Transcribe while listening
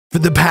For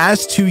the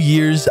past 2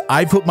 years,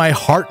 I put my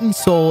heart and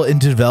soul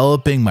into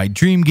developing my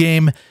dream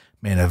game,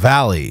 Mana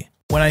Valley.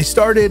 When I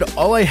started,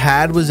 all I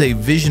had was a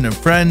vision of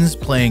friends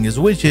playing as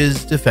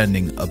witches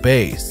defending a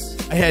base.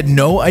 I had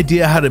no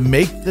idea how to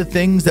make the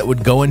things that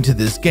would go into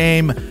this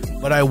game,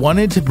 but I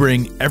wanted to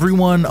bring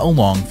everyone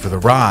along for the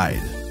ride.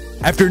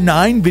 After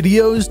 9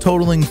 videos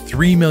totaling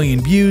 3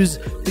 million views,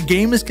 the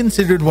game is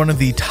considered one of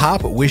the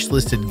top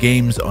wishlisted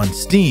games on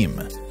Steam.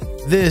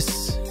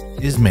 This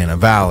is Mana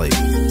Valley.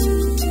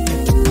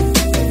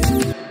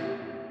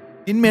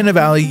 In Mana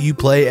Valley, you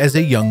play as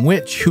a young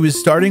witch who is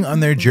starting on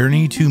their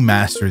journey to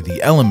master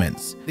the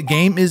elements. The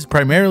game is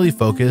primarily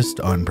focused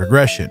on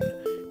progression,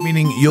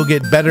 meaning you'll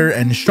get better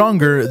and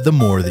stronger the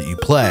more that you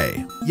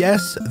play.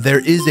 Yes, there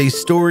is a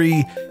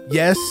story,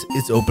 yes,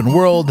 it's open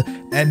world,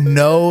 and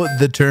no,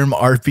 the term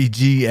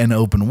RPG and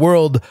open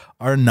world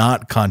are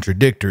not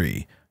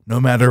contradictory, no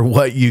matter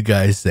what you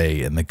guys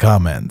say in the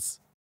comments.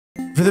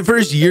 For the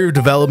first year of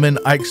development,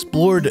 I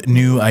explored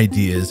new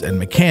ideas and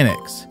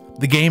mechanics.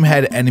 The game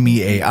had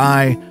enemy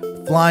AI,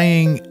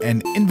 flying,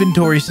 an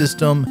inventory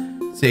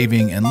system,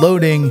 saving and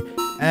loading,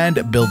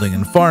 and building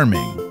and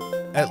farming.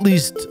 At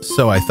least,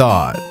 so I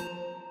thought.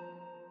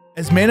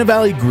 As Mana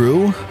Valley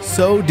grew,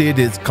 so did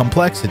its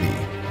complexity.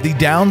 The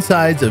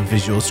downsides of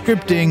visual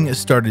scripting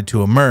started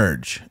to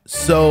emerge,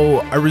 so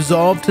I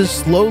resolved to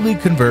slowly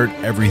convert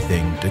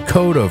everything to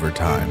code over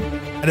time.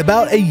 At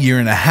about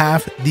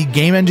 1.5 years, the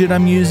game engine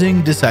I'm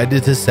using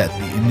decided to set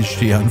the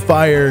industry on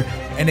fire,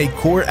 and a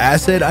core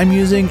asset I'm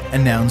using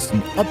announced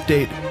an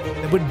update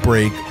that would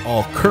break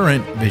all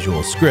current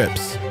visual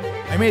scripts.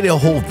 I made a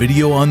whole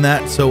video on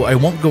that, so I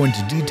won't go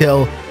into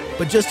detail,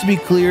 but just to be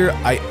clear,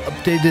 I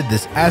updated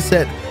this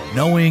asset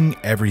knowing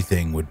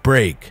everything would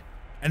break.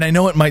 And I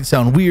know it might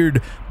sound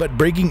weird, but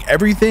breaking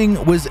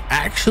everything was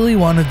actually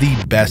one of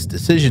the best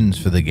decisions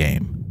for the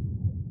game.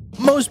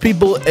 Most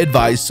people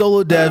advise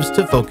solo devs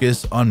to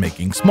focus on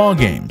making small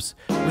games.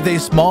 With a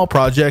small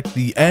project,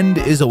 the end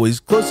is always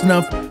close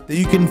enough that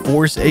you can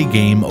force a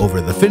game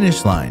over the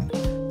finish line.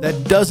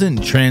 That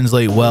doesn't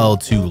translate well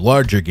to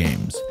larger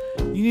games.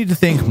 You need to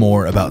think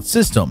more about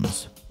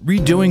systems.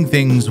 Redoing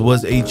things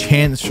was a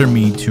chance for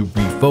me to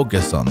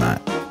refocus on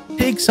that.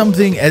 Take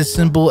something as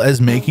simple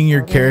as making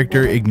your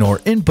character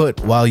ignore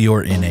input while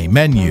you're in a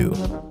menu.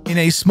 In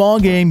a small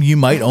game, you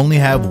might only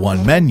have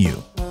one menu.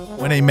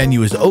 When a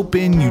menu is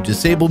open, you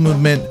disable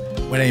movement.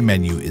 When a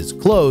menu is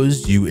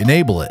closed, you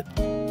enable it.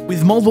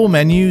 With multiple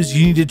menus,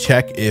 you need to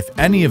check if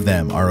any of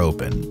them are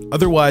open.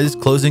 Otherwise,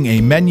 closing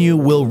a menu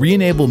will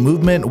re-enable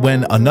movement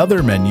when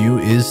another menu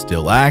is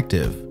still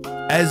active.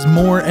 As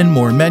more and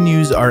more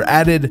menus are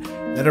added,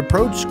 that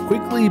approach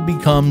quickly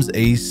becomes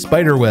a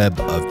spiderweb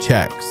of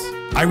checks.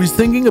 I was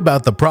thinking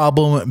about the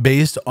problem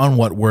based on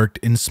what worked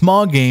in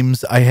small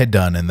games I had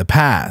done in the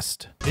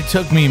past. It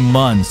took me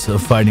months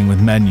of fighting with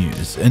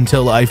menus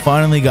until I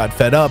finally got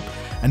fed up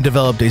and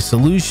developed a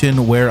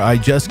solution where I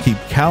just keep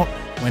count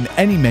when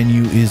any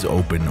menu is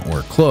open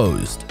or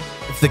closed.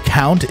 If the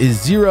count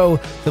is 0,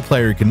 the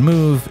player can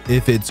move.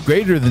 If it's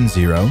greater than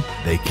 0,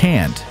 they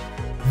can't.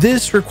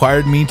 This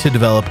required me to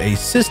develop a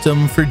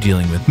system for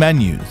dealing with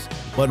menus.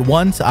 But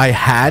once I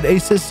had a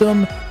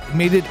system, it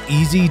made it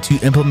easy to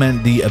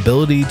implement the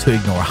ability to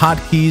ignore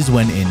hotkeys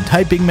when in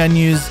typing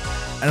menus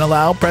and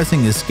allow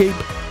pressing escape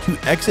to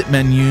exit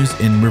menus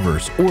in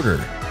reverse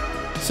order.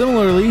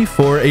 Similarly,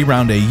 for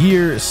around 1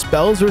 year,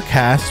 spells were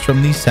cast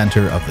from the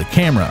center of the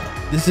camera.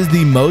 This is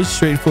the most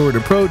straightforward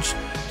approach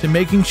to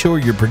making sure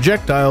your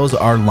projectiles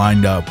are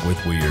lined up with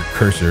where your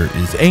cursor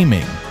is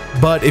aiming.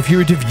 But if you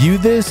were to view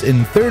this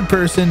in third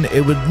person,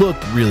 it would look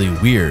really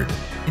weird.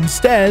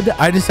 Instead,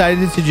 I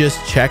decided to just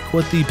check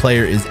what the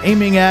player is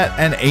aiming at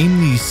and aim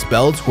the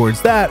spell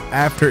towards that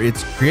after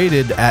it's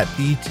created at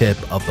the tip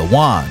of the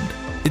wand.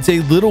 It's a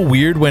little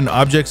weird when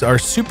objects are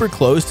super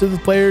close to the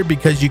player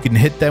because you can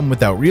hit them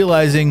without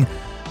realizing,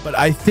 but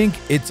I think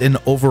it's an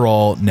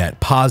overall net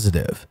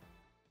positive.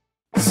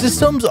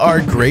 Systems are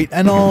great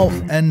and all,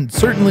 and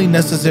certainly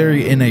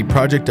necessary in a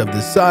project of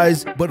this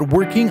size, but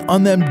working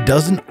on them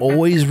doesn't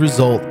always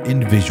result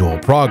in visual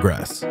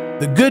progress.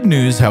 The good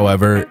news,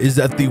 however, is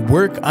that the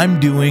work I'm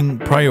doing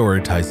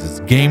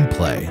prioritizes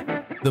gameplay,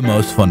 the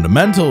most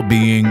fundamental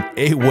being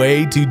a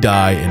way to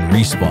die and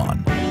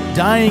respawn.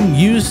 Dying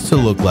used to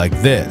look like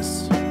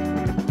this,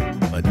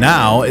 but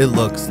now it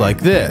looks like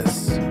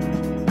this.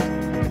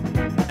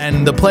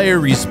 And the player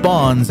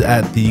respawns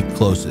at the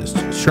closest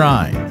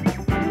shrine.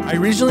 I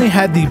originally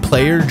had the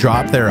player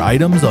drop their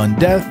items on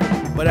death,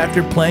 but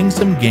after playing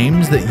some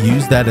games that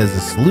use that as a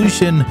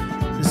solution,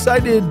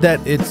 decided that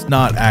it's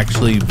not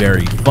actually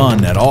very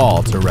fun at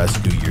all to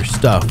rescue your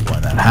stuff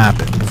when that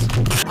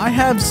happens. I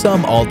have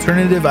some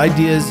alternative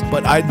ideas,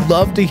 but I'd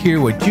love to hear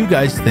what you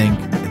guys think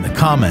in the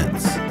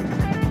comments.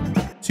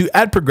 To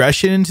add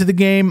progression into the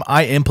game,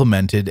 I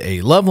implemented a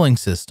leveling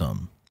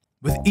system.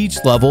 With each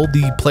level,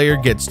 the player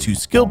gets 2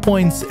 skill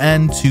points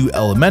and 2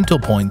 elemental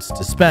points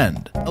to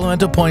spend.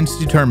 Elemental points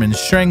determine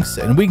strengths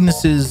and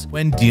weaknesses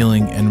when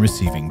dealing and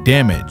receiving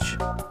damage.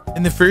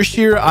 In the first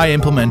year, I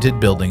implemented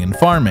building and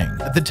farming.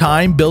 At the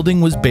time,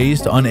 building was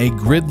based on a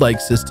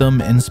grid-like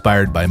system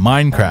inspired by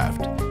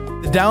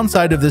Minecraft. The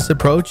downside of this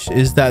approach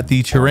is that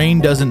the terrain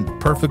doesn't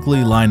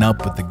perfectly line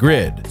up with the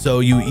grid,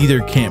 so you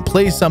either can't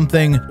place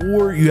something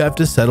or you have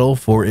to settle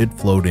for it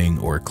floating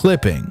or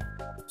clipping.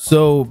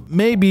 So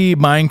maybe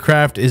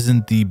Minecraft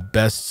isn't the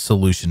best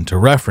solution to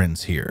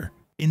reference here.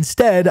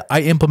 Instead,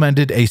 I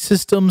implemented a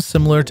system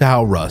similar to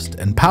how Rust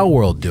and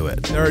Palworld do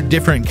it. There are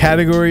different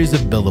categories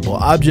of buildable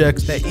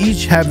objects that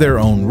each have their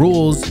own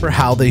rules for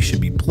how they should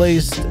be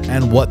placed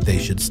and what they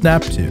should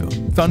snap to.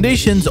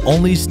 Foundations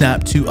only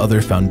snap to other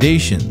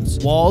foundations.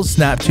 Walls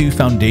snap to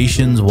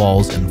foundations,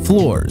 walls, and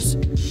floors.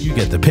 You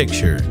get the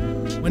picture.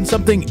 When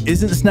something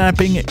isn't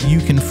snapping, you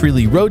can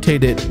freely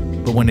rotate it,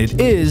 but when it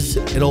is,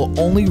 it'll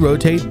only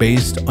rotate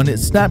based on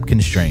its snap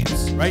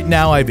constraints. Right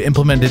now, I've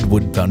implemented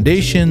wood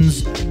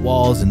foundations,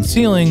 walls, and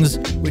ceilings,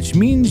 which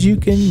means you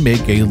can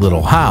make a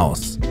little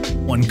house.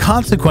 One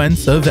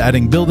consequence of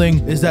adding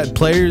building is that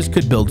players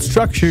could build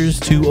structures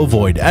to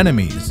avoid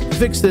enemies. To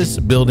fix this,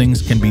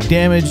 buildings can be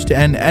damaged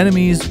and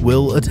enemies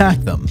will attack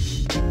them.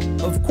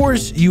 Of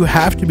course, you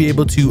have to be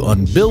able to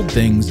unbuild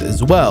things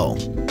as well.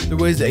 There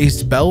was a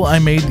spell I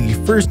made the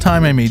first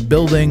time I made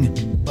building,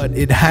 but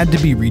it had to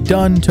be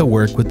redone to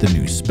work with the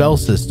new spell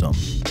system.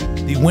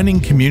 The winning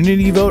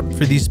community vote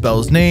for the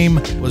spell's name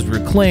was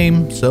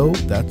Reclaim, so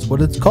that's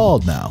what it's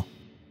called now.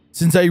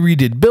 Since I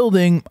redid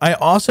building, I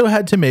also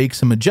had to make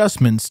some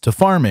adjustments to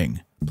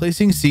farming.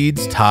 Placing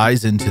seeds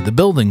ties into the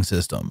building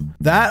system.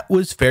 That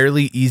was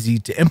fairly easy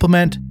to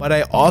implement, but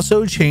I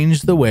also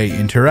changed the way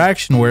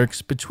interaction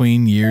works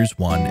between years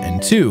 1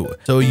 and 2,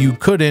 so you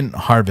couldn't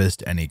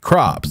harvest any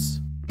crops.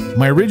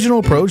 My original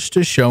approach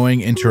to showing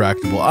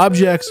interactable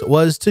objects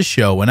was to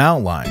show an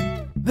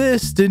outline.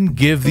 This didn't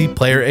give the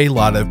player a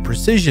lot of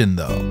precision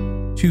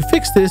though. To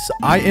fix this,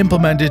 I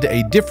implemented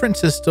a different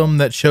system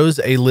that shows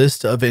a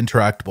list of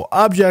interactable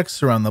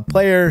objects around the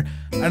player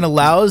and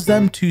allows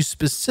them to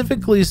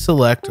specifically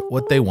select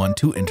what they want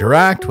to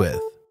interact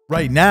with.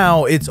 Right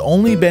now, it's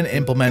only been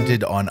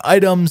implemented on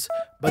items,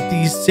 but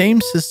the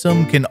same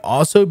system can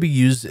also be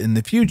used in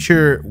the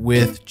future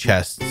with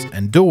chests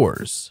and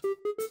doors.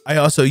 I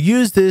also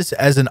use this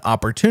as an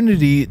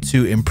opportunity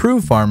to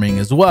improve farming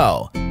as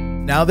well.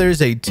 Now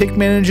there's a tick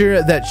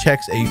manager that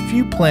checks a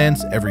few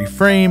plants every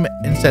frame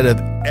instead of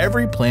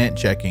every plant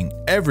checking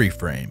every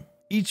frame.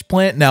 Each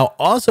plant now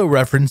also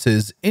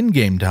references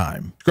in-game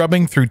time.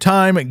 Scrubbing through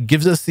time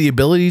gives us the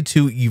ability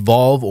to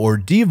evolve or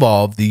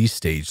devolve the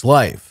stage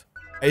life.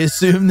 I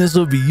assume this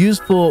will be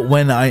useful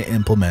when I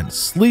implement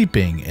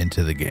sleeping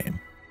into the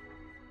game.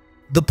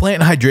 The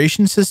plant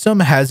hydration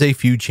system has a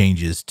few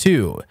changes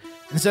too.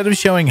 Instead of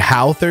showing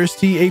how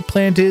thirsty a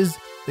plant is,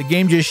 the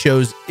game just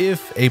shows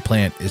if a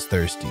plant is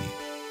thirsty.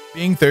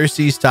 Being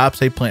thirsty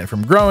stops a plant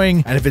from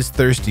growing, and if it's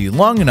thirsty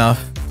long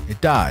enough, it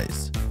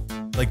dies.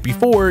 Like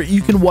before,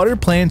 you can water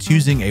plants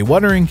using a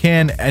watering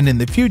can, and in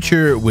the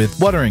future with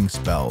watering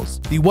spells.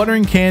 The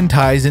watering can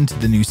ties into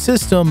the new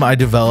system I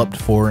developed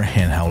for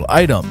handheld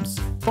items.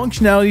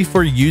 Functionality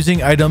for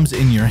using items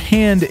in your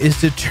hand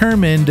is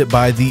determined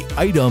by the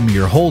item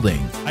you're holding.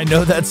 I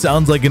know that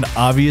sounds like an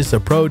obvious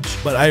approach,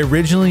 but I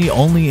originally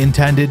only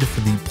intended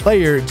for the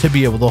player to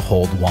be able to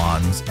hold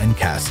wands and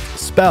cast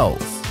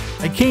spells.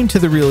 I came to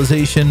the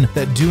realization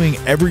that doing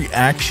every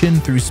action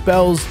through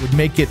spells would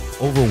make it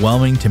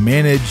overwhelming to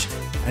manage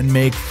and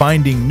make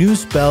finding new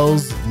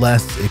spells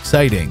less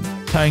exciting.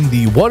 Tying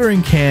the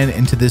watering can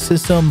into the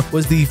system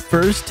was the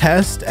first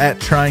test at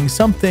trying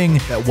something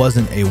that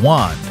wasn't a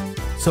wand.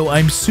 So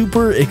I'm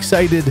super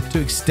excited to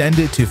extend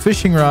it to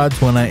fishing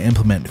rods when I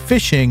implement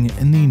fishing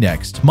in the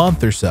next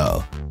month or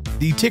so.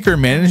 The ticker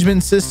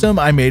management system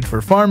I made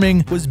for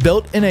farming was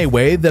built in a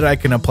way that I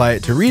can apply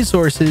it to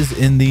resources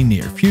in the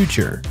near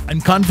future. I'm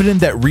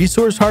confident that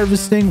resource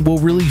harvesting will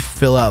really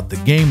fill out the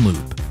game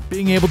loop.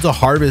 Being able to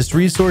harvest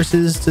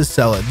resources to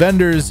sell at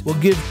vendors will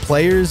give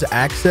players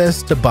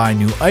access to buy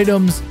new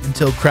items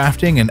until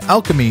crafting and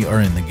alchemy are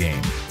in the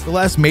game. The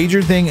last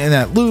major thing in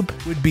that loop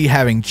would be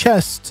having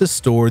chests to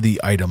store the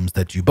items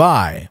that you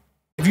buy.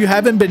 If you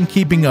haven't been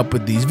keeping up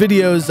with these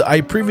videos, I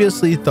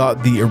previously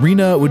thought the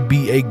arena would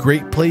be a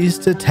great place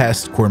to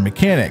test core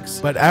mechanics,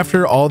 but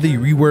after all the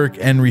rework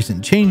and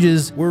recent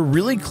changes, we're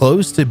really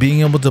close to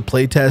being able to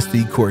playtest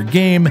the core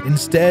game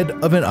instead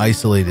of an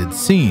isolated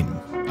scene.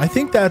 I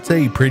think that's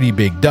a pretty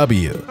big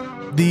W.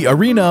 The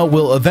arena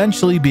will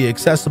eventually be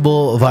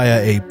accessible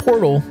via a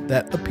portal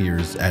that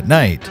appears at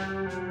night.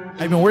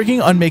 I've been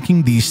working on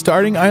making the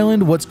starting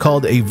island what's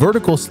called a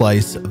vertical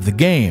slice of the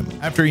game.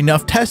 After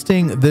enough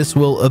testing, this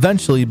will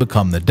eventually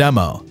become the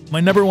demo. My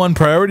number one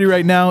priority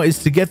right now is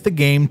to get the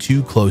game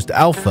to closed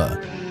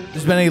alpha.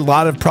 There's been a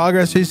lot of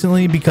progress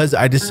recently because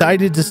I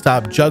decided to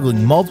stop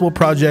juggling multiple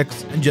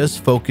projects and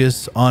just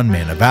focus on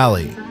Mana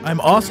Valley. I'm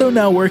also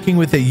now working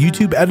with a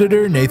YouTube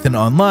editor, Nathan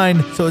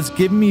Online, so it's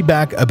given me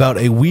back about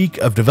a week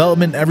of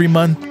development every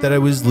month that I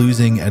was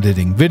losing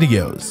editing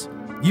videos.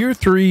 Year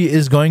 3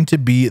 is going to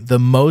be the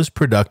most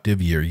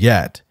productive year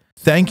yet.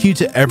 Thank you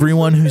to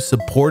everyone who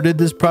supported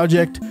this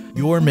project.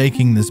 You're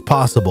making this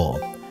possible.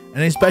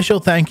 And a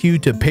special thank you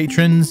to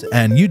patrons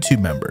and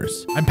YouTube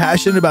members. I'm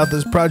passionate about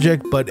this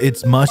project, but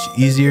it's much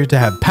easier to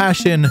have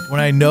passion when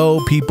I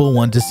know people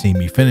want to see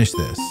me finish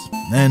this.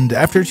 And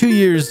after 2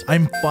 years,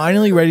 I'm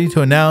finally ready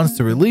to announce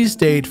the release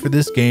date for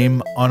this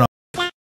game on